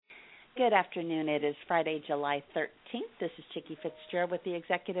Good afternoon. It is Friday, July 13th. This is Chickie Fitzgerald with the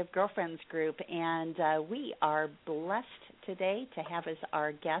Executive Girlfriends Group, and we are blessed today to have as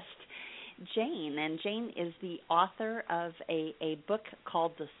our guest Jane. And Jane is the author of a book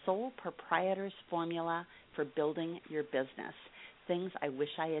called The Soul Proprietor's Formula for Building Your Business, Things I Wish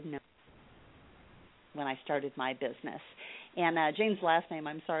I Had Known when I started my business. And Jane's last name,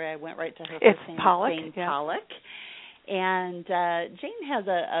 I'm sorry, I went right to her first name. It's Pollak. Jane Pollak. And Jane has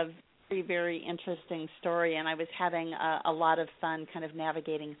a very, very interesting story, and I was having a lot of fun kind of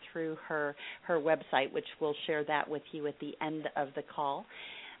navigating through her website, which we'll share that with you at the end of the call.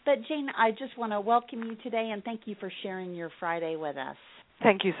 But Jane, I just want to welcome you today and thank you for sharing your Friday with us.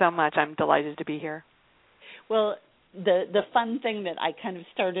 Thank you so much. I'm delighted to be here. Well, the fun thing that I kind of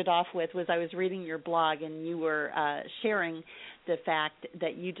started off with was I was reading your blog, and you were sharing the fact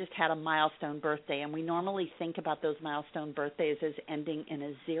that you just had a milestone birthday, and we normally think about those milestone birthdays as ending in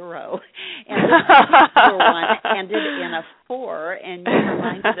a 0, and this particular one ended in a 4, and you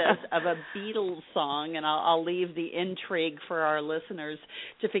reminded us of a Beatles song, and I'll leave the intrigue for our listeners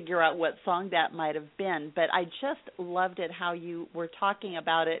to figure out what song that might have been, but I just loved it how you were talking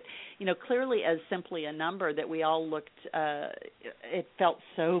about it, clearly as simply a number that we all looked, it felt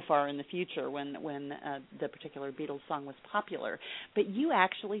so far in the future when the particular Beatles song was popular. But you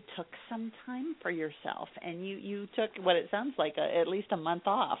actually took some time for yourself, and you took what it sounds like at least a month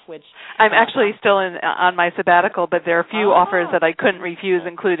off, which I'm actually still on my sabbatical, but there are a few offers that I couldn't refuse,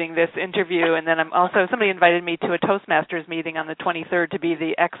 including this interview, and then somebody invited me to a Toastmasters meeting on the 23rd to be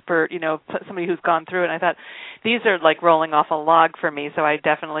the expert, somebody who's gone through it, and I thought, these are like rolling off a log for me, so I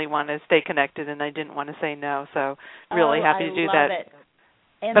definitely want to stay connected, and I didn't want to say no, so really happy to do that. It.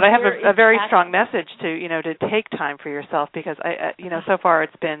 And but I have a very strong message to take time for yourself because so far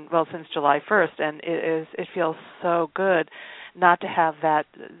it's been since July 1st, and it feels so good not to have that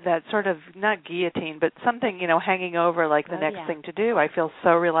sort of not guillotine but something hanging over like the next thing to do. I feel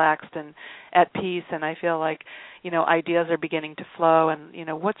so relaxed and at peace, and I feel like ideas are beginning to flow,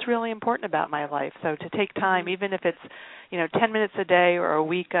 and what's really important about my life. So to take time, even if it's 10 minutes a day or a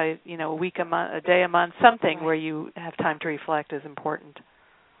week, a month, a day a month, something where you have time to reflect is important.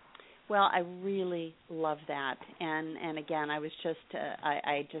 Well, I really love that, and again, I was just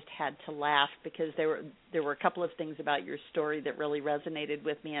I just had to laugh because there were a couple of things about your story that really resonated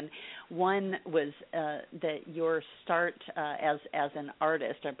with me, and one was that your start as an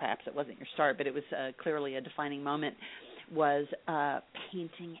artist, or perhaps it wasn't your start, but it was clearly a defining moment, was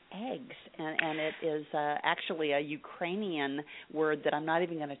painting eggs, and it is actually a Ukrainian word that I'm not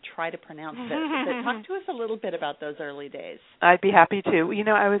even going to try to pronounce. But talk to us a little bit about those early days. I'd be happy to.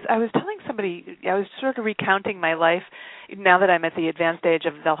 I was telling somebody, I was sort of recounting my life. Now that I'm at the advanced age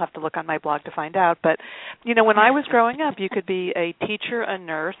of, they'll have to look on my blog to find out. But when I was growing up, you could be a teacher, a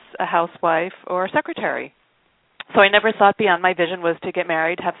nurse, a housewife, or a secretary. So I never thought beyond my vision was to get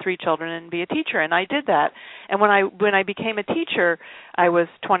married, have 3 children, and be a teacher, and I did that. And when I became a teacher, I was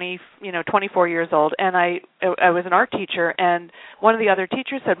 24 years old, and I was an art teacher. And one of the other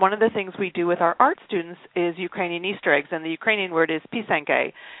teachers said one of the things we do with our art students is Ukrainian Easter eggs, and the Ukrainian word is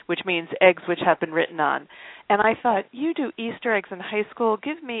pisanke, which means eggs which have been written on. And I thought, you do Easter eggs in high school?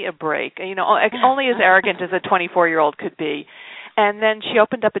 Give me a break. Only as arrogant as a 24-year-old could be. And then she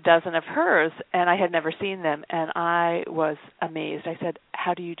opened up a dozen of hers, and I had never seen them, and I was amazed. I said,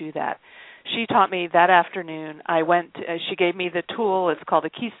 how do you do that? She taught me that afternoon. She gave me the tool. It's called a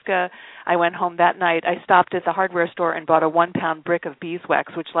kiska. I went home that night. I stopped at the hardware store and bought a 1-pound brick of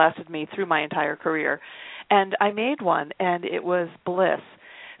beeswax, which lasted me through my entire career. And I made one, and it was bliss.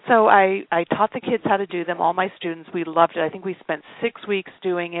 So I taught the kids how to do them, all my students. We loved it. I think we spent 6 weeks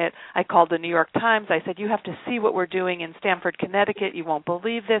doing it. I called the New York Times. I said, you have to see what we're doing in Stamford, Connecticut. You won't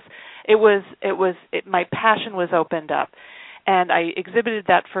believe this. My passion was opened up. And I exhibited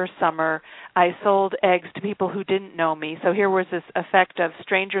that first summer. I sold eggs to people who didn't know me. So here was this effect of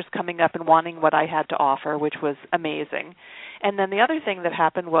strangers coming up and wanting what I had to offer, which was amazing. And then the other thing that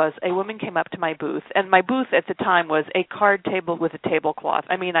happened was a woman came up to my booth, and my booth at the time was a card table with a tablecloth.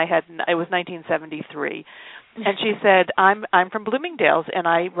 I mean, it was 1973. And she said, I'm from Bloomingdale's, and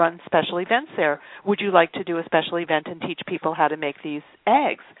I run special events there. Would you like to do a special event and teach people how to make these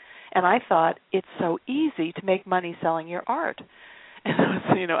eggs? And I thought, it's so easy to make money selling your art. And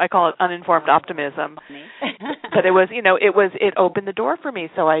it was, I call it uninformed optimism. But it opened the door for me.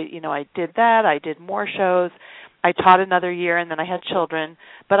 So I did that. I did more shows. I taught another year, and then I had children.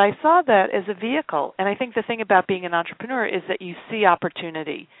 But I saw that as a vehicle. And I think the thing about being an entrepreneur is that you see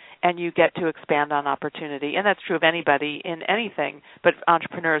opportunity, and you get to expand on opportunity. And that's true of anybody in anything, but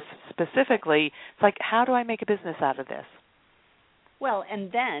entrepreneurs specifically, it's like, how do I make a business out of this? Well,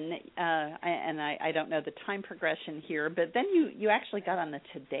 and then, I don't know the time progression here, but then you actually got on the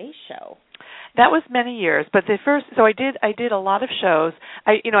Today Show. That was many years, but I did a lot of shows.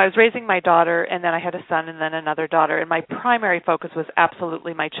 I was raising my daughter, and then I had a son and then another daughter, and my primary focus was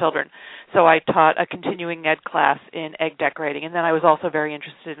absolutely my children. So I taught a continuing ed class in egg decorating, and then I was also very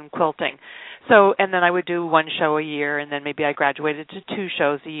interested in quilting. So, and then I would do one show a year, and then maybe I graduated to 2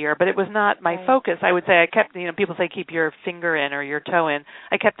 shows a year, but it was not my focus. I would say I kept, people say keep your finger in or your toe in.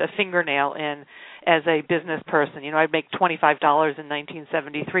 I kept a fingernail in as a business person. I'd make $25 in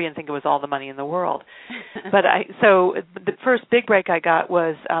 1973 and think it was all the money in the world. But so the first big break I got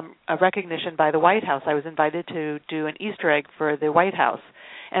was a recognition by the White House. I was invited to do an Easter egg for the White House.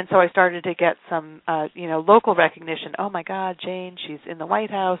 And so I started to get some, local recognition. Oh, my God, Jane, she's in the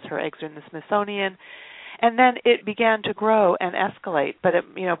White House. Her eggs are in the Smithsonian. And then it began to grow and escalate. But,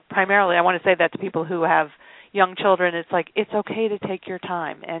 primarily I want to say that to people who have young children. It's like it's okay to take your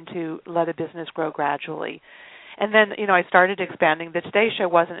time and to let a business grow gradually. And then, I started expanding. The Today Show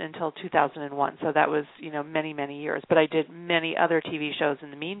wasn't until 2001, so that was, many, many years. But I did many other TV shows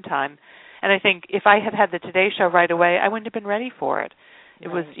in the meantime. And I think if I had had the Today Show right away, I wouldn't have been ready for it. It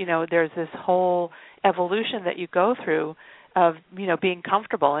was, there's this whole evolution that you go through of, being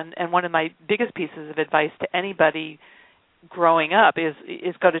comfortable. And one of my biggest pieces of advice to anybody growing up is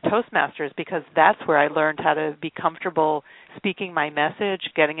go to Toastmasters, because that's where I learned how to be comfortable speaking my message,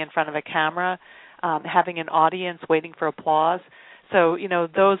 getting in front of a camera, having an audience, waiting for applause. So,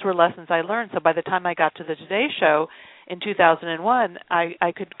 those were lessons I learned. So by the time I got to the Today Show in 2001,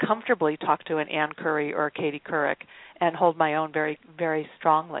 I could comfortably talk to an Ann Curry or a Katie Couric and hold my own very, very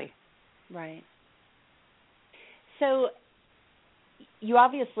strongly. Right. So you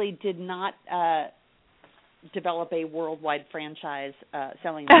obviously did not develop a worldwide franchise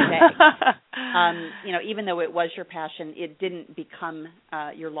selling today. Even though it was your passion, it didn't become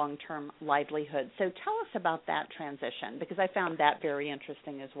your long-term livelihood. So tell us about that transition, because I found that very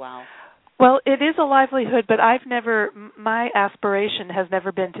interesting as well. Well, it is a livelihood, but my aspiration has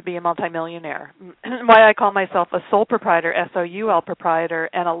never been to be a multimillionaire. Why I call myself a soul proprietor, S-O-U-L proprietor,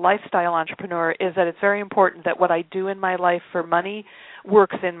 and a lifestyle entrepreneur is that it's very important that what I do in my life for money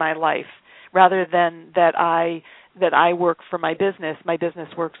works in my life, rather than that I work for my business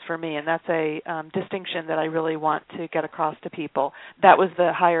works for me. And that's a distinction that I really want to get across to people. That was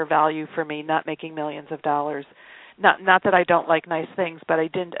the higher value for me, not making millions of dollars. Not that I don't like nice things, but I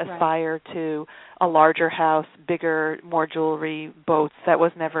didn't aspire to a larger house, bigger, more jewelry, boats. That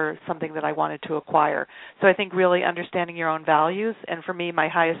was never something that I wanted to acquire. So I think really understanding your own values, and for me, my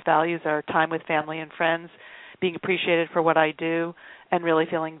highest values are time with family and friends, being appreciated for what I do, and really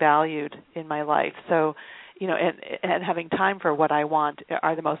feeling valued in my life. So, and having time for what I want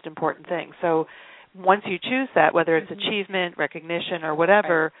are the most important things. So once you choose that, whether it's achievement, recognition, or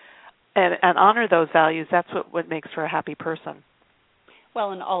whatever, and honor those values, that's what makes for a happy person.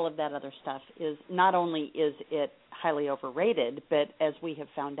 Well, and all of that other stuff is not only is it highly overrated, but as we have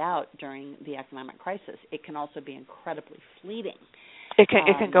found out during the economic crisis, it can also be incredibly fleeting. It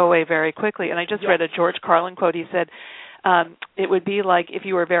can go away very quickly. And I just read a George Carlin quote. He said, it would be like if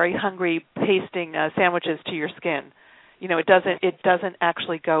you were very hungry pasting sandwiches to your skin. It doesn't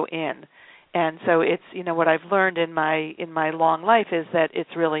actually go in. And so it's, what I've learned in my long life is that it's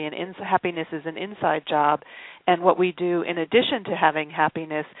really happiness is an inside job, and what we do in addition to having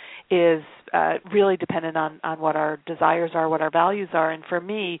happiness is really dependent on what our desires are, what our values are. And for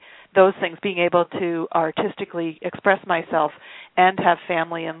me, those things, being able to artistically express myself and have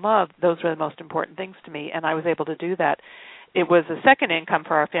family and love, those were the most important things to me, and I was able to do that. It was a second income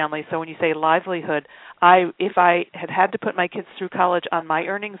for our family, so when you say livelihood, if I had to put my kids through college on my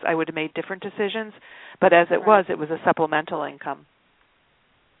earnings, I would have made different decisions, but as it was a supplemental income.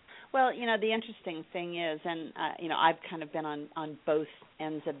 Well, the interesting thing is, and I've kind of been on both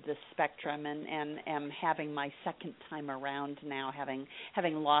ends of the spectrum, and am having my second time around now,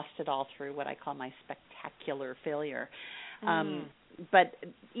 having lost it all through what I call my spectacular failure. But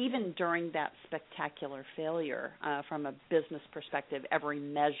even during that spectacular failure, from a business perspective, every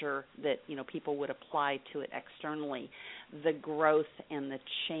measure that people would apply to it externally, the growth and the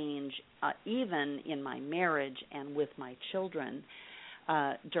change, even in my marriage and with my children,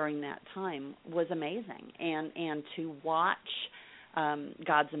 during that time was amazing. And to watch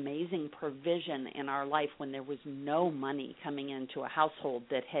God's amazing provision in our life when there was no money coming into a household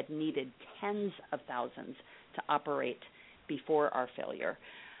that had needed tens of thousands to operate before our failure,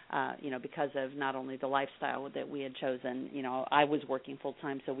 because of not only the lifestyle that we had chosen. I was working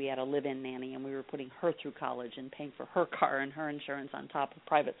full-time, so we had a live-in nanny, and we were putting her through college and paying for her car and her insurance on top of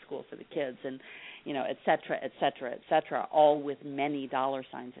private school for the kids. And et cetera, et cetera, et cetera, all with many dollar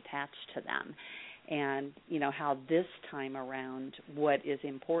signs attached to them. And, how this time around what is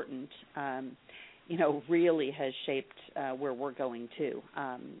important, really has shaped where we're going to.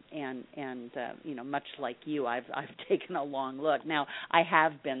 Much like you, I've taken a long look. Now, I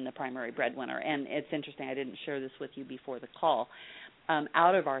have been the primary breadwinner, and it's interesting, I didn't share this with you before the call.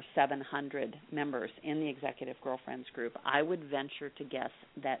 Out of our 700 members in the Executive Girlfriends group, I would venture to guess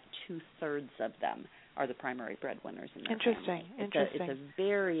that 2/3 of them are the primary breadwinners in their family. It's a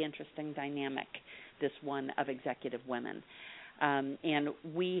very interesting dynamic, this one of executive women. And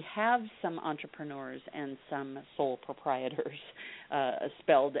we have some entrepreneurs and some sole proprietors,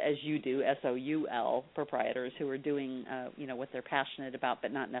 spelled as you do, SOUL, proprietors, who are doing, what they're passionate about,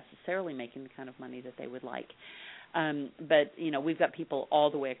 but not necessarily making the kind of money that they would like. But we've got people all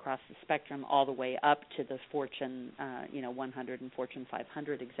the way across the spectrum, all the way up to the Fortune, 100 and Fortune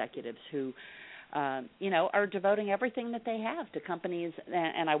 500 executives who, are devoting everything that they have to companies.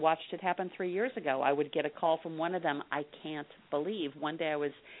 And I watched it happen 3 years ago. I would get a call from one of them. I can't believe. One day I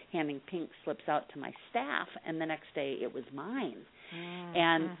was handing pink slips out to my staff, and the next day it was mine. Mm-hmm.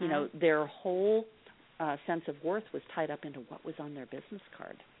 And, their whole sense of worth was tied up into what was on their business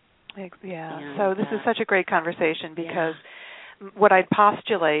card. Yeah. And, so this is such a great conversation because what I'd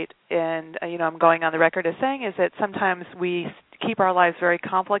postulate, and, I'm going on the record as saying, is that sometimes we keep our lives very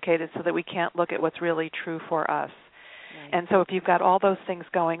complicated so that we can't look at what's really true for us. Right. And so if you've got all those things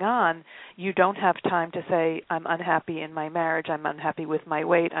going on, you don't have time to say, I'm unhappy in my marriage, I'm unhappy with my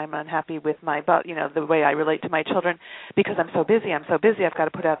weight, I'm unhappy with my, the way I relate to my children, because I'm so busy, I've got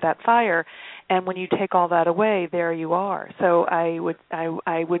to put out that fire. And when you take all that away, there you are. So I would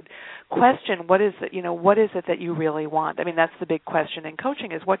question, what is it that you really want? I mean, that's the big question in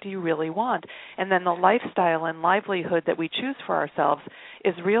coaching, is what do you really want? And then the lifestyle and livelihood that we choose for ourselves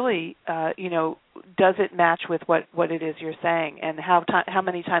is really, does it match with what it is you're saying? And how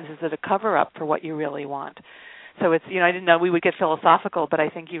many times is it a cover-up for what you really want? So it's, I didn't know we would get philosophical, but I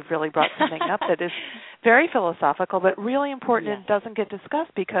think you've really brought something up that is very philosophical, but really important and doesn't get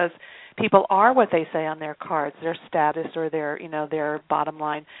discussed because people are what they say on their cards, their status or their bottom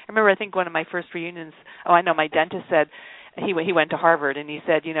line. I remember, I think one of my first reunions, my dentist said, he went to Harvard, and he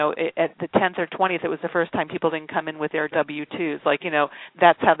said, at the 10th or 20th, it was the first time people didn't come in with their W-2s. Like,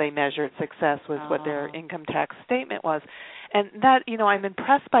 that's how they measured success, was what their income tax statement was. And that, I'm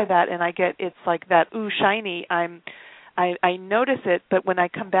impressed by that, and it's like that, shiny, I notice it, but when I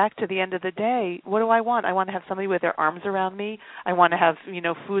come back to the end of the day, what do I want? I want to have somebody with their arms around me. I want to have,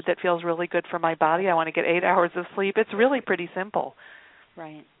 food that feels really good for my body. I want to get 8 hours of sleep. It's really pretty simple.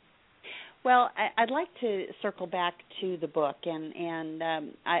 Right. Well, I'd like to circle back to the book, and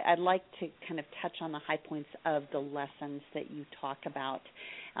I'd like to kind of touch on the high points of the lessons that you talk about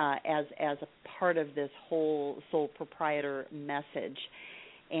as a part of this whole sole proprietor message.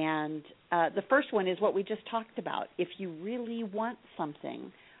 And the first one is what we just talked about. If you really want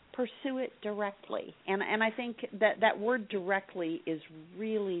something, pursue it directly. And I think that word directly is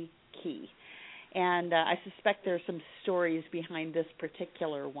really key. And I suspect there are some stories behind this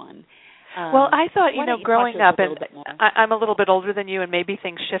particular one. Well, I thought, growing up, and I'm a little bit older than you, and maybe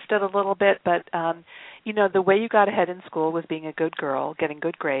things shifted a little bit, but, the way you got ahead in school was being a good girl, getting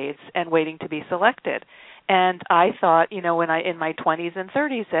good grades, and waiting to be selected. And I thought, when in my 20s and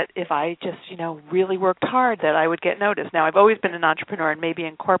 30s, that if I just, really worked hard, that I would get noticed. Now, I've always been an entrepreneur, and maybe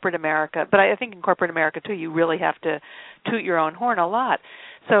in corporate America, but I think in corporate America, too, you really have to toot your own horn a lot.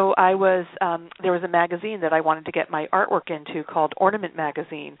 So I was, there was a magazine that I wanted to get my artwork into called Ornament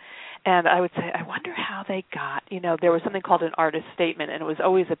Magazine. And I would say, I wonder how they got, there was something called an artist statement, and it was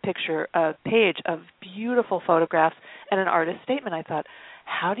always a page of beautiful photographs and an artist statement. I thought,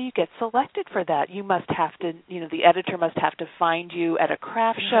 how do you get selected for that? You must have to, the editor must have to find you at a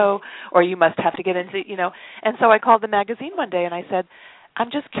craft show, or you must have to get into, And so I called the magazine one day and I said, I'm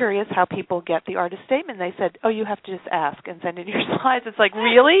just curious how people get the artist statement. They said, you have to just ask and send in your slides. It's like,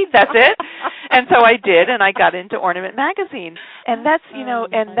 really? That's it? And so I did, and I got into Ornament Magazine. And that's,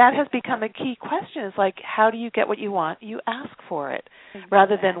 and that has become a key question. It's like, how do you get what you want? You ask for it.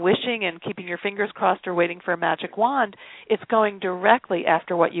 Rather than wishing and keeping your fingers crossed or waiting for a magic wand, it's going directly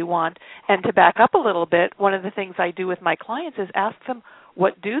after what you want. And to back up a little bit, one of the things I do with my clients is ask them,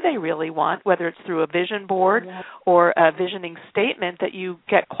 what do they really want, whether it's through a vision board or a visioning statement, that you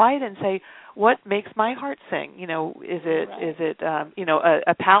get quiet and say, what makes my heart sing? Is it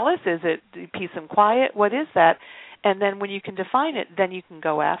a palace? Is it peace and quiet? What is that? And then when you can define it, then you can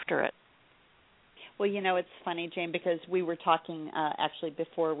go after it. Well, it's funny, Jane, because we were talking actually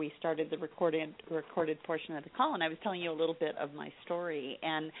before we started the recorded portion of the call, and I was telling you a little bit of my story.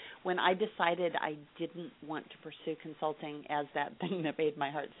 And when I decided I didn't want to pursue consulting as that thing that made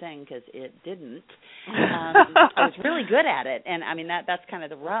my heart sing, because it didn't, I was really good at it. And, I mean, that's kind of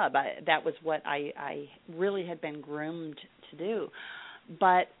the rub. That was what I really had been groomed to do.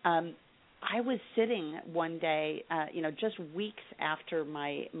 But I was sitting one day, just weeks after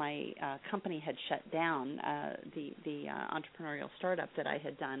my company had shut down, the entrepreneurial startup that I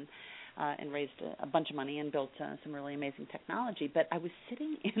had done and raised a bunch of money and built some really amazing technology. But I was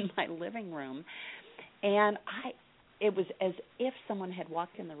sitting in my living room, and it was as if someone had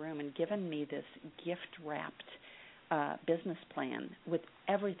walked in the room and given me this gift-wrapped business plan with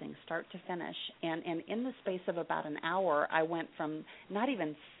everything start to finish, and in the space of about an hour, I went from not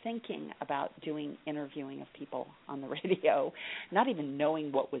even thinking about doing interviewing of people on the radio, not even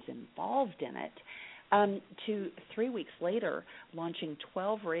knowing what was involved in it, to 3 weeks later launching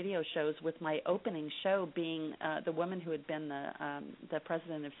 12 radio shows, with my opening show being the woman who had been the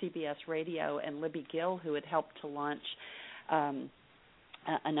president of CBS Radio, and Libby Gill, who had helped to launch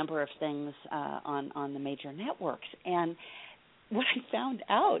a number of things on the major networks. And what I found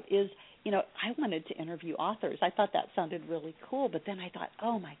out is, I wanted to interview authors. I thought that sounded really cool, but then I thought,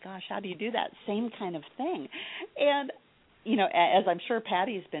 oh my gosh, how do you do that same kind of thing? And, as I'm sure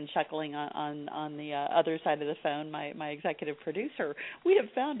Patty's been chuckling on the other side of the phone, my executive producer, we have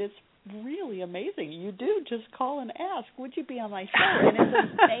found it's really amazing. You do just call and ask, would you be on my show? And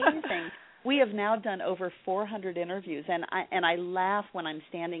it's amazing. We have now done over 400 interviews, and I laugh when I'm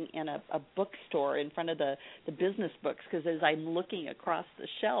standing in a bookstore in front of the business books, because as I'm looking across the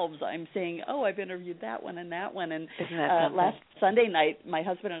shelves, I'm saying, oh, I've interviewed that one and that one. And last Sunday night, my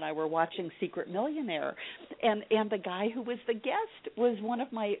husband and I were watching Secret Millionaire, and the guy who was the guest was one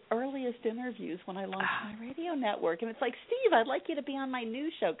of my earliest interviews when I launched my radio network. And it's like, Steve, I'd like you to be on my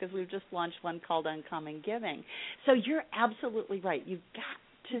new show, because we've just launched one called Uncommon Giving. So you're absolutely right. You've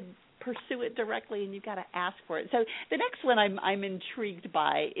got to pursue it directly, and you've got to ask for it. So the next one I'm intrigued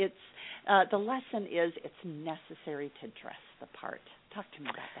by. It's the lesson is it's necessary to dress the part. Talk to me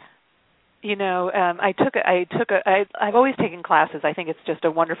about that. I've always taken classes. I think it's just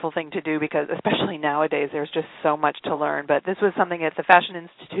a wonderful thing to do, because especially nowadays there's just so much to learn. But this was something at the Fashion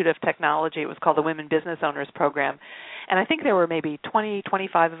Institute of Technology. It was called the Women Business Owners Program. And I think there were maybe 20,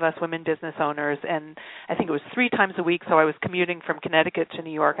 25 of us women business owners, and I think it was 3 times a week, so I was commuting from Connecticut to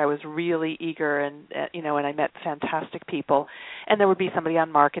New York. I was really eager, and and I met fantastic people. And there would be somebody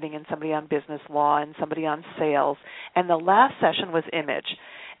on marketing and somebody on business law and somebody on sales. And the last session was image.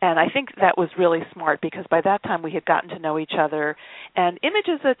 And I think that was really smart, because by that time we had gotten to know each other. And image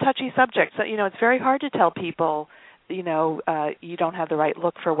is a touchy subject. So, it's very hard to tell people, you don't have the right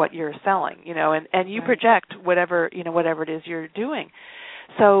look for what you're selling, and you project whatever it is you're doing.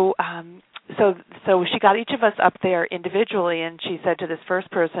 So she got each of us up there individually, and she said to this first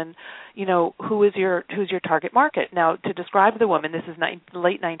person, who's your target market? Now, to describe the woman, this is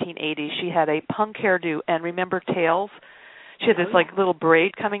late 1980s. She had a punk hairdo, and remember tails? She had this little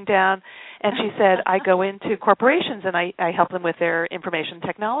braid coming down, and she said, I go into corporations and I help them with their information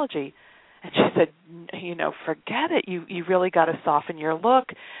technology. And she said, forget it. You really got to soften your look.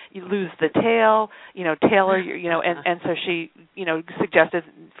 You lose the tail, tailor your, and so she, suggested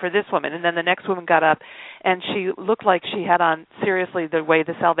for this woman. And then the next woman got up, and she looked like she had on, seriously, the way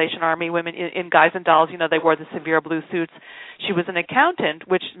the Salvation Army women in Guys and Dolls, they wore the severe blue suits. She was an accountant,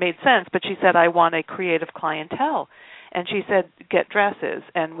 which made sense, but she said, I want a creative clientele. And she said, get dresses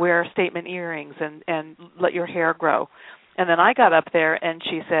and wear statement earrings and let your hair grow. And then I got up there, and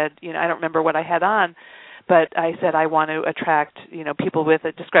she said, I don't remember what I had on, but I said I want to attract, people with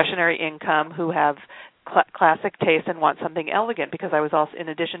a discretionary income who have classic taste and want something elegant, because I was also, in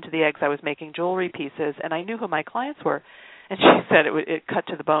addition to the eggs, I was making jewelry pieces, and I knew who my clients were. And she said, it cut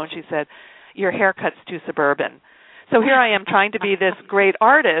to the bone. She said, your haircut's too suburban. So here I am trying to be this great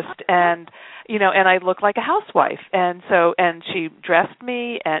artist, and and I look like a housewife. And she dressed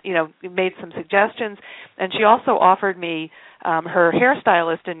me and made some suggestions, and she also offered me her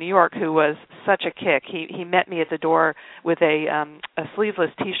hairstylist in New York, who was such a kick. He met me at the door with a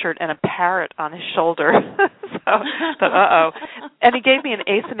sleeveless T-shirt and a parrot on his shoulder. So I thought, and he gave me an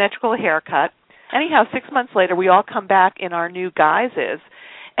asymmetrical haircut. Anyhow, 6 months later, we all come back in our new guises.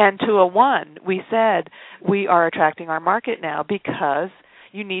 And to a one, we said, we are attracting our market now because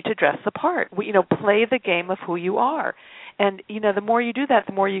you need to dress the part. Play the game of who you are. And, the more you do that,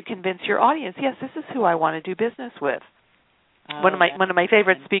 the more you convince your audience, yes, this is who I want to do business with. One of my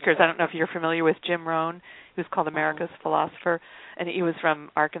favorite speakers, I don't know if you're familiar with Jim Rohn, who's called America's Philosopher, and he was from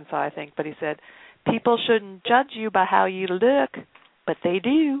Arkansas, I think, but he said, people shouldn't judge you by how you look, but they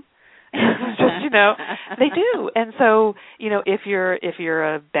do. Just, they do. And so, if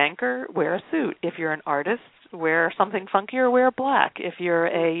you're a banker, wear a suit. If you're an artist, wear something funky or wear black. If you're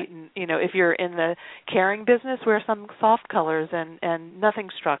if you're in the caring business, wear some soft colors and nothing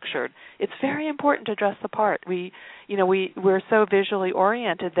structured. It's very important to dress the part. We're so visually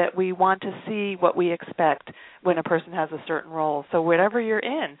oriented that we want to see what we expect when a person has a certain role. So whatever you're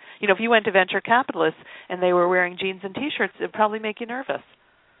in, if you went to venture capitalists and they were wearing jeans and T-shirts, it'd probably make you nervous.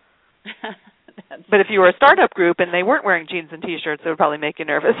 But if you were a startup group and they weren't wearing jeans and T-shirts, it would probably make you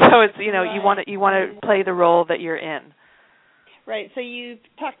nervous. So it's right. you want to play the role that you're in. Right. So you've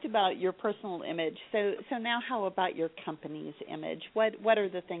talked about your personal image. So now how about your company's image? What are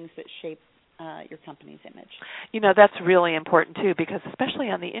the things that shape your company's image? That's really important too, because especially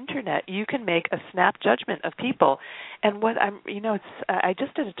on the internet, you can make a snap judgment of people. And what I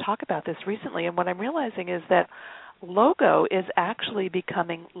just did a talk about this recently, and what I'm realizing is that logo is actually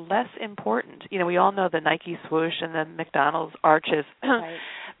becoming less important. We all know the Nike swoosh and the McDonald's arches, right.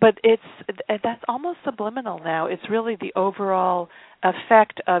 But that's almost subliminal now. It's really the overall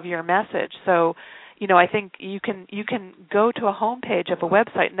effect of your message. So, I think you can go to a homepage of a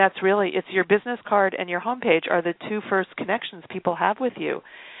website, and it's your business card and your homepage are the two first connections people have with you,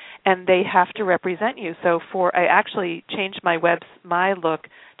 and they have to represent you. So I actually changed my look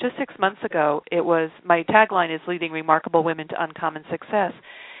just 6 months ago. It was, my tagline is leading remarkable women to uncommon success,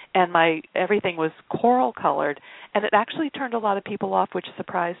 and everything was coral colored, and it actually turned a lot of people off, which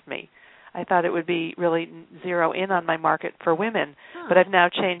surprised me. I thought it would be really zero in on my market for women, but I've now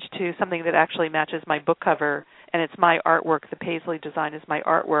changed to something that actually matches my book cover, and it's my artwork. The Paisley design is my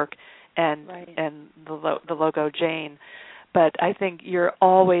artwork, and the logo Jane. But I think you're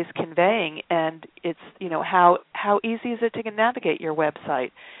always conveying, and it's how easy is it to navigate your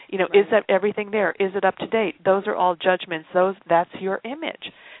website? Is that everything there? Is it up to date? Those are all judgments. That's your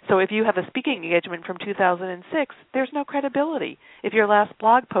image. So if you have a speaking engagement from 2006, there's no credibility. If your last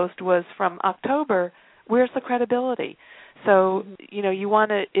blog post was from October, where's the credibility? So you want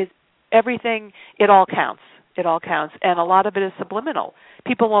to everything. It all counts. It all counts, and a lot of it is subliminal.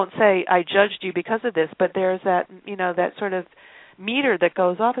 People won't say, I judged you because of this, but there's that, that sort of meter that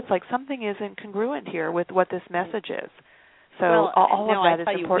goes off. It's like something isn't congruent here with what this message is. So all of that is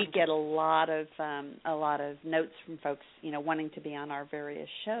important. We get a lot of notes from folks, wanting to be on our various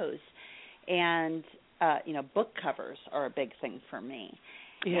shows, and book covers are a big thing for me.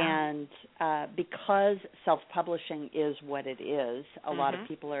 Yeah. And because self-publishing is what it is, a lot of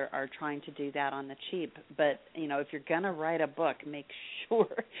people are trying to do that on the cheap. But, if you're going to write a book, make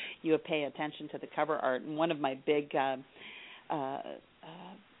sure you pay attention to the cover art. And one of my big pet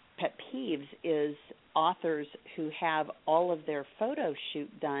peeves is authors who have all of their photo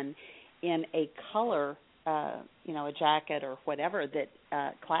shoot done in a color, a jacket or whatever that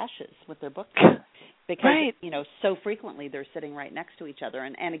clashes with their book cover. Because, so frequently they're sitting right next to each other.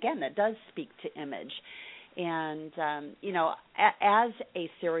 And again, that does speak to image. And, as a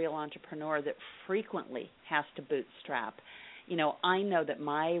serial entrepreneur that frequently has to bootstrap, I know that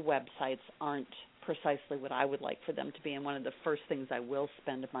my websites aren't precisely what I would like for them to be. And one of the first things I will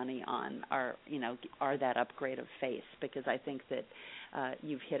spend money on are that upgrade of face, because I think that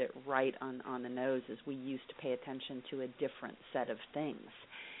you've hit it right on the nose, as we used to pay attention to a different set of things.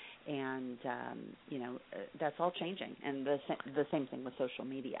 And, that's all changing. And the same thing with social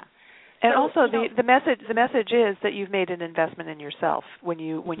media. And also the message is that you've made an investment in yourself when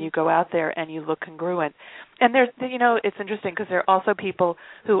you go out there and you look congruent. And there's it's interesting because there are also people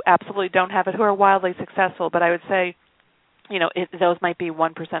who absolutely don't have it, who are wildly successful, but I would say those might be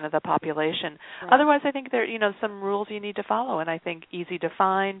 1% of the population. Right. Otherwise, I think there some rules you need to follow, and I think easy to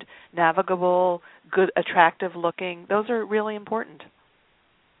find, navigable, good, attractive looking, those are really important.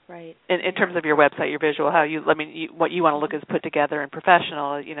 Right. In terms of your website, your visual, what you want to look is put together and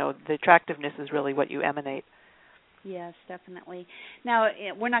professional. The attractiveness is really what you emanate. Yes, definitely. Now,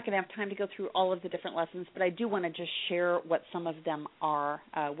 we're not going to have time to go through all of the different lessons, but I do want to just share what some of them are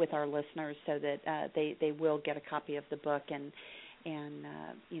with our listeners, so that they will get a copy of the book and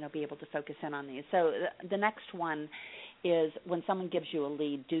be able to focus in on these. So the next one is, when someone gives you a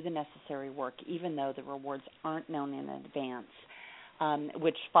lead, do the necessary work, even though the rewards aren't known in advance.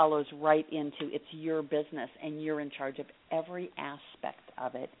 Which follows right into, it's your business and you're in charge of every aspect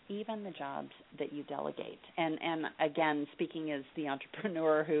of it, even the jobs that you delegate. And again, speaking as the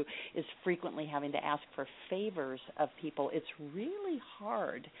entrepreneur who is frequently having to ask for favors of people, it's really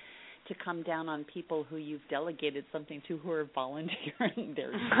hard to come down on people who you've delegated something to who are volunteering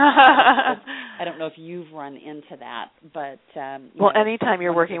their I don't know if you've run into that, but anytime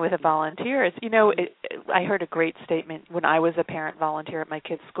you're working with a volunteer, it's I heard a great statement when I was a parent volunteer at my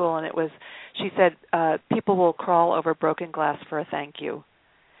kids' school, and she said, people will crawl over broken glass for a thank you.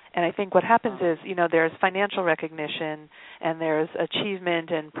 And I think what happens is, there's financial recognition and there's achievement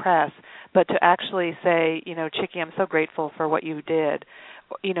and press, but to actually say, Chicky, I'm so grateful for what you did,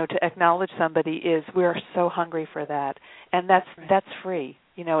 to acknowledge somebody is, we're so hungry for that. And that's free.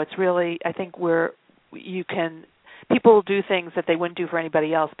 It's really, I think people do things that they wouldn't do for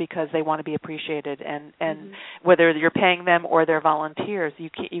anybody else because they want to be appreciated. And whether you're paying them or they're volunteers,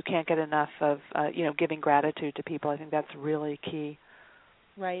 you can't get enough of, giving gratitude to people. I think that's really key.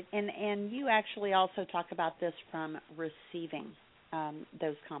 Right, and you actually also talk about this from receiving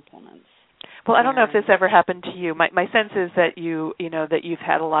those compliments. Well, I don't know if this ever happened to you. My sense is that that you've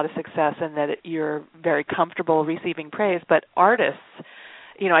had a lot of success and that you're very comfortable receiving praise. But artists,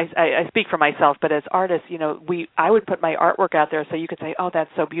 I speak for myself, but as artists, I would put my artwork out there so you could say, oh, that's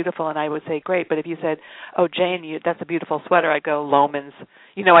so beautiful, and I would say, great. But if you said, oh, Jane, that's a beautiful sweater, I'd go, Lomans.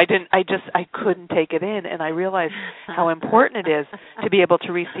 I couldn't take it in, and I realized how important it is to be able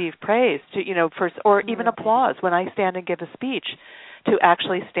to receive praise, or even applause. When I stand and give a speech, to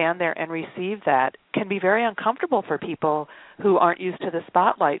actually stand there and receive that can be very uncomfortable for people who aren't used to the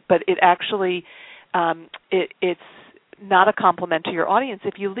spotlight. But it actually, it's not a compliment to your audience.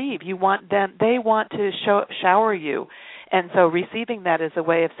 If you leave, they want to shower you, and so receiving that is a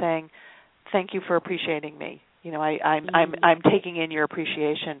way of saying, thank you for appreciating me. I'm taking in your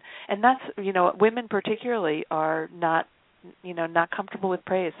appreciation, and that's women particularly are not comfortable with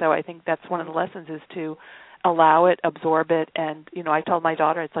praise. So I think that's one of the lessons is to allow it, absorb it, and I told my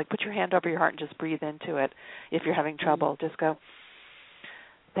daughter, it's like put your hand over your heart and just breathe into it. If you're having trouble, just go,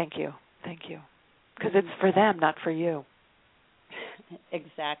 thank you, because it's for them, not for you.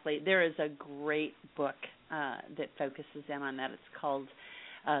 Exactly. There is a great book that focuses in on that. It's called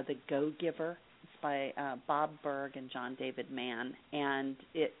The Go-Giver. It's by Bob Berg and John David Mann, and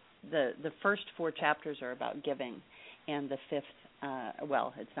the first 4 chapters are about giving, and the fifth,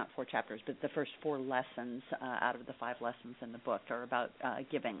 it's not 4 chapters, but the first 4 lessons out of the 5 lessons in the book are about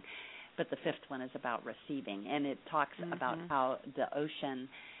giving, but the 5th one is about receiving, and it talks about how the ocean,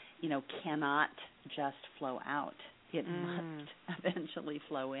 cannot just flow out. It must eventually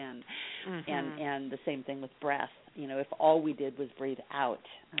flow in, and the same thing with breath. If all we did was breathe out,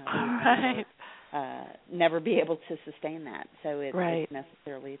 we would never be able to sustain that. So it's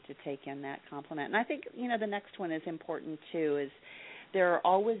necessarily to take in that compliment. And I think the next one is important too. Is there are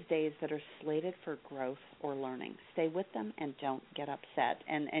always days that are slated for growth or learning. Stay with them and don't get upset.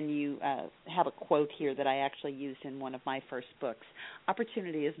 And you have a quote here that I actually used in one of my first books.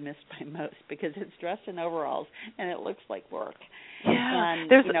 Opportunity is missed by most because it's dressed in overalls and it looks like work. Yeah. And,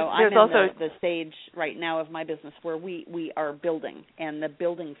 there's I'm also in the stage right now of my business where we are building, and the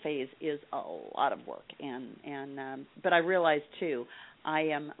building phase is a lot of work. But I realize, too, I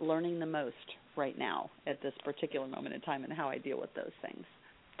am learning the most right now at this particular moment in time and how I deal with those things.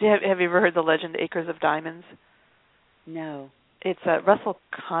 Have you ever heard the legend Acres of Diamonds? No. It's Russell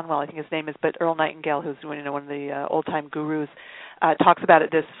Conwell, I think his name is, but Earl Nightingale, who's one of the old-time gurus, talks about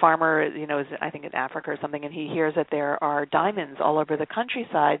it. This farmer, is I think in Africa or something, and he hears that there are diamonds all over the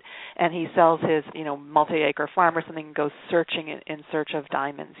countryside, and he sells his, multi-acre farm or something and goes searching in search of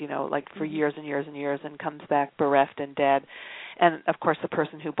diamonds, like for years and years and years, and comes back bereft and dead. And, of course, the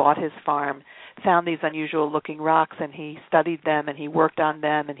person who bought his farm found these unusual-looking rocks, and he studied them, and he worked on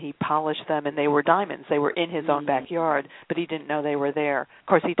them, and he polished them, and they were diamonds. They were in his own backyard, but he didn't know they were there. Of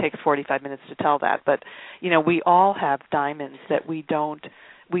course, he takes 45 minutes to tell that, but, we all have diamonds that we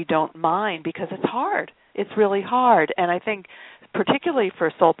don't mind because it's hard. It's really hard. And I think particularly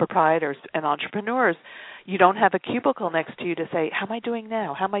for sole proprietors and entrepreneurs, you don't have a cubicle next to you to say, how am I doing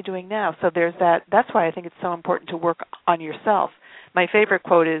now? How am I doing now? So there's that. That's why I think it's so important to work on yourself. My favorite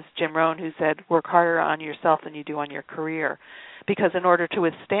quote is Jim Rohn, who said, work harder on yourself than you do on your career. Because in order to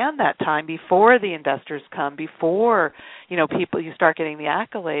withstand that time before the investors come, before, you start getting the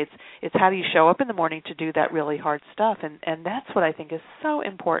accolades, it's how do you show up in the morning to do that really hard stuff. And that's what I think is so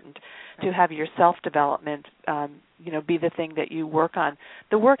important, to have your self-development, be the thing that you work on.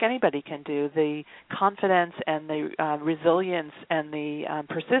 The work anybody can do, the confidence and the resilience and the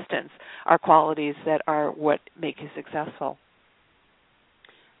persistence are qualities that are what make you successful.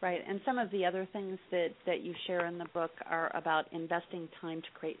 Right, and some of the other things that you share in the book are about investing time to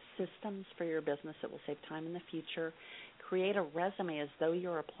create systems for your business that will save time in the future, create a resume as though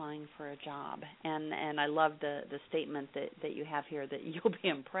you're applying for a job. And I love the statement that you have here, that you'll be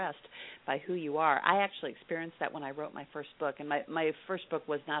impressed by who you are. I actually experienced that when I wrote my first book, and my first book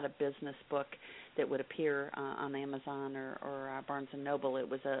was not a business book that would appear on Amazon or Barnes & Noble. It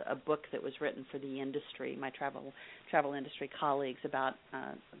was a book that was written for the industry, my travel industry colleagues, about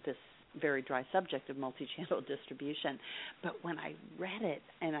this very dry subject of multi-channel distribution. But when I read it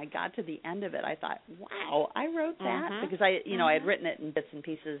and I got to the end of it, I thought, wow, I wrote that, because I had written it in bits and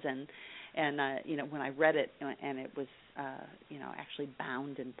pieces, and when I read it and it was actually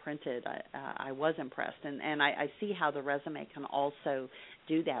bound and printed, I was impressed. And I see how the resume can also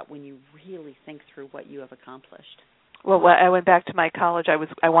do that when you really think through what you have accomplished. Well, when I went back to my college,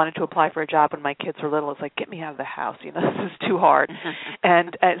 I wanted to apply for a job when my kids were little. It's like, get me out of the house, this is too hard.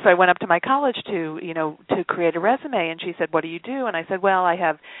 and so I went up to my college to create a resume, and she said, what do you do? And I said, well, I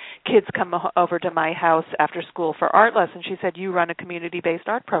have kids come over to my house after school for art lessons. She said, you run a community-based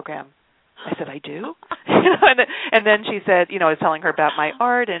art program. I said, I do? And then she said, I was telling her about my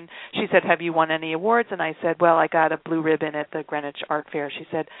art, and she said, have you won any awards? And I said, well, I got a blue ribbon at the Greenwich Art Fair. She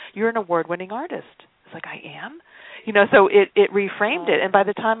said, you're an award-winning artist. I was like, I am? So it reframed it. And by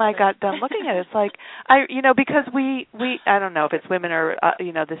the time I got done looking at it, it's like, because we I don't know if it's women or,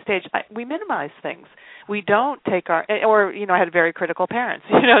 the stage, we minimize things. We don't take I had very critical parents.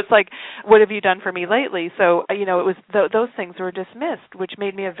 It's like, what have you done for me lately? So, it was those things were dismissed, which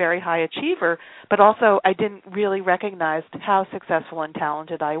made me a very high achiever, but also I didn't really recognize how successful and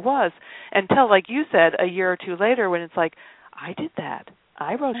talented I was until, like you said, a year or two later, when it's like, I did that.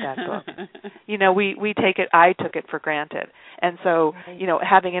 I wrote that book. We take it, I took it for granted. And so,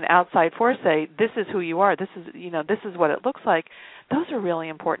 having an outside force say, this is who you are, this is what it looks like, those are really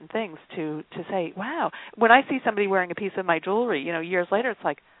important things to say, wow. When I see somebody wearing a piece of my jewelry, years later, it's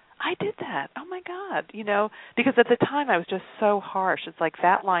like, I did that. Oh, my God, because at the time I was just so harsh. It's like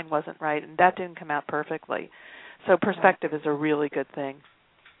that line wasn't right, and that didn't come out perfectly. So perspective is a really good thing.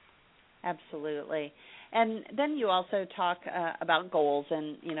 Absolutely. And then you also talk about goals,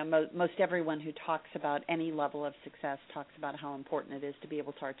 and most everyone who talks about any level of success talks about how important it is to be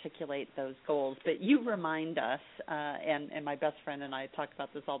able to articulate those goals. But you remind us, and my best friend and I talk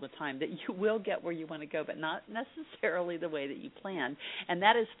about this all the time, that you will get where you want to go, but not necessarily the way that you planned. And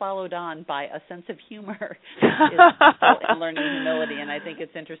that is followed on by a sense of humor and learning humility. And I think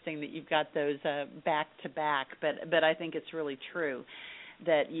it's interesting that you've got those back to back, but I think it's really true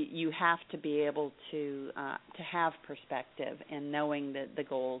that you have to be able to have perspective, and knowing that the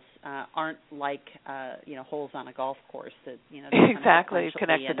goals aren't like holes on a golf course that exactly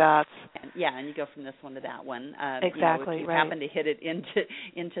connect the dots. And you go from this one to that one. Exactly. If you right. happen to hit it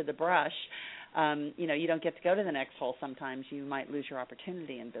into the brush, you don't get to go to the next hole. Sometimes you might lose your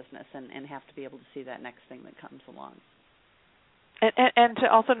opportunity in business, and have to be able to see that next thing that comes along. And to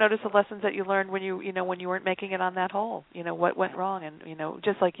also notice the lessons that you learned when you weren't making it on that hole. What went wrong, and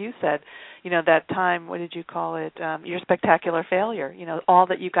just like you said, that time. What did you call it? Your spectacular failure. All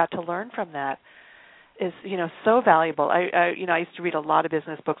that you got to learn from that is so valuable. I used to read a lot of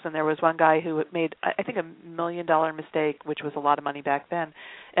business books, and there was one guy who made, I think, $1 million mistake, which was a lot of money back then,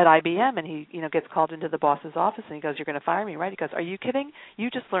 at IBM, and he gets called into the boss's office, and he goes, "You're going to fire me, right?" He goes, "Are you kidding? You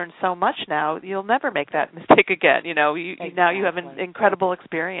just learned so much now. You'll never make that mistake again. Exactly. Now you have an incredible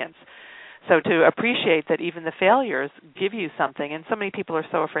experience." So to appreciate that even the failures give you something, and so many people are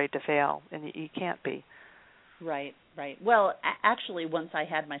so afraid to fail, and you can't be. Right. Well, actually, once I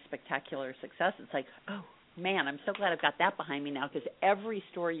had my spectacular success, it's like, oh, man, I'm so glad I've got that behind me now, because every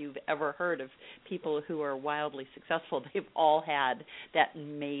story you've ever heard of people who are wildly successful, they've all had that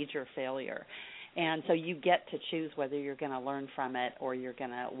major failure. And so you get to choose whether you're going to learn from it or you're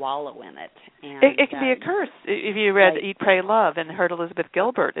going to wallow in it. And it can be a curse. If you read Eat, Pray, Love and heard Elizabeth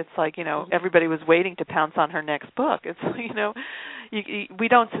Gilbert, it's like, everybody was waiting to pounce on her next book. It's, we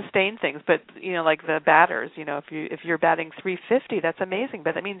don't sustain things, but, like the batters, if you're batting 350, that's amazing,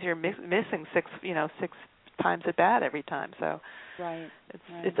 but that means you're missing six times at bat every time. So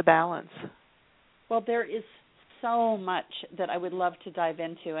it's a balance. Well, there is so much that I would love to dive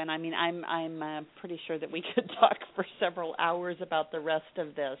into, and I mean, I'm pretty sure that we could talk for several hours about the rest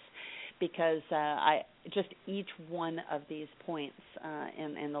of this, because I just each one of these points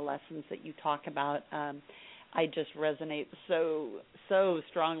and the lessons that you talk about, I just resonate so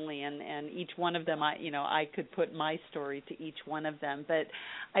strongly, and each one of them, I could put my story to each one of them. But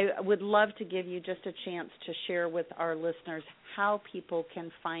I would love to give you just a chance to share with our listeners how people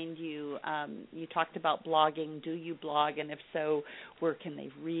can find you. You talked about blogging. Do you blog? And if so, where can they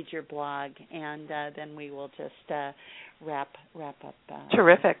read your blog? And then we will just wrap up.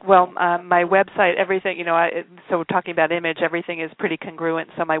 Terrific. Well, my website, everything, so talking about image, everything is pretty congruent.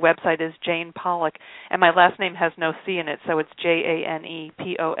 So my website is Jane Pollak, and my last name has no C in it, so it's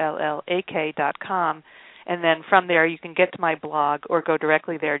JanePollak.com. And then from there, you can get to my blog or go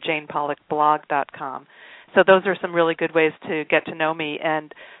directly there, JanePollakBlog.com. So those are some really good ways to get to know me.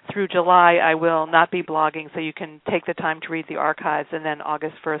 And through July, I will not be blogging, so you can take the time to read the archives. And then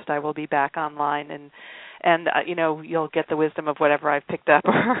August 1st, I will be back online, and you'll get the wisdom of whatever I've picked up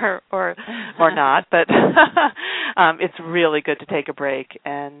or not. But it's really good to take a break.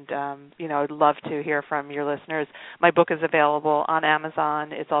 And I'd love to hear from your listeners. My book is available on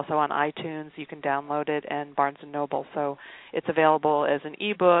Amazon. It's also on iTunes. You can download it, and Barnes and Noble. So it's available as an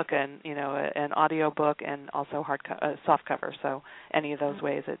ebook and an audio book, and also softcover. So any of those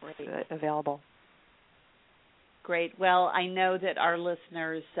ways it's available. Great. Well, I know that our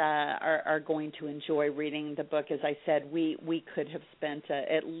listeners are going to enjoy reading the book. As I said, we could have spent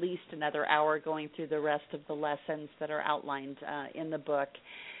at least another hour going through the rest of the lessons that are outlined in the book.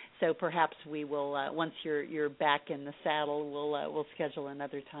 So perhaps we will, once you're back in the saddle, we'll schedule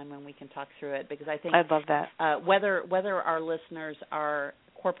another time when we can talk through it, because I think I'd love that. Whether our listeners are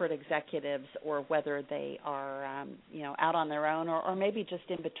corporate executives or whether they are out on their own or maybe just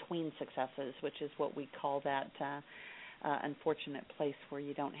in between successes, which is what we call that unfortunate place where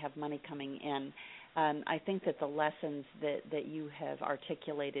you don't have money coming in. I think that the lessons that you have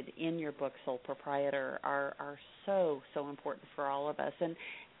articulated in your book, Soul Proprietor, are so important for all of us, and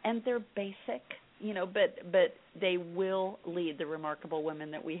they're basic, but they will lead the remarkable women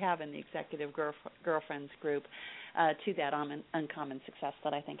that we have in the Executive Girlfriends group to that uncommon success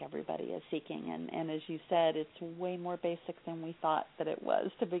that I think everybody is seeking. And as you said, it's way more basic than we thought that it was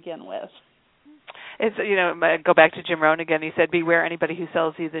to begin with. It's I go back to Jim Rohn again. He said, "Beware anybody who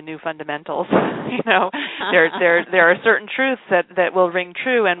sells you the new fundamentals." There are certain truths that will ring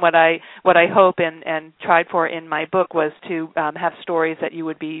true. And what I hope and tried for in my book was to have stories that you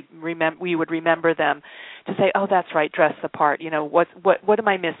would we would remember them, to say, "Oh, that's right, dress the part." What am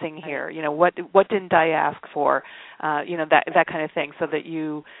I missing here? What didn't I ask for? That kind of thing, so that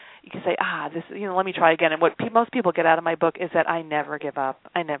you can say, this, let me try again. And what most people get out of my book is that I never give up.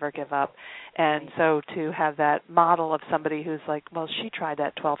 I never give up. And so to have that model of somebody who's like, well, she tried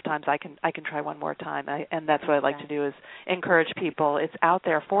that 12 times, I can try one more time. And that's what I like to do, is encourage people. It's out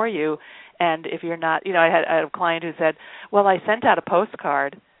there for you. And if you're not, I had a client who said, well, I sent out a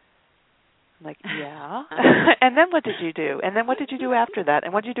postcard. I'm like, yeah. And then what did you do? And then what did you do after that?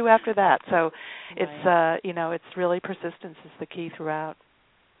 And what did you do after that? So it's, it's really persistence is the key throughout.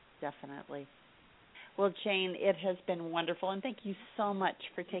 Definitely. Well, Jane, it has been wonderful, and thank you so much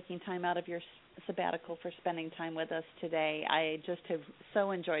for taking time out of your sabbatical for spending time with us today. I just have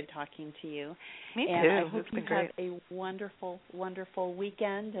so enjoyed talking to you. Me too. And I hope you have a wonderful, wonderful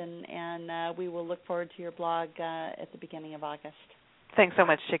weekend, and we will look forward to your blog at the beginning of August. Thanks so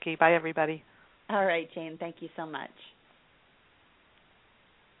much, Chickie. Bye, everybody. All right, Jane, thank you so much.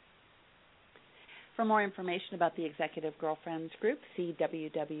 For more information about the Executive Girlfriends Group, see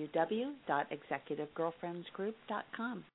www.executivegirlfriendsgroup.com.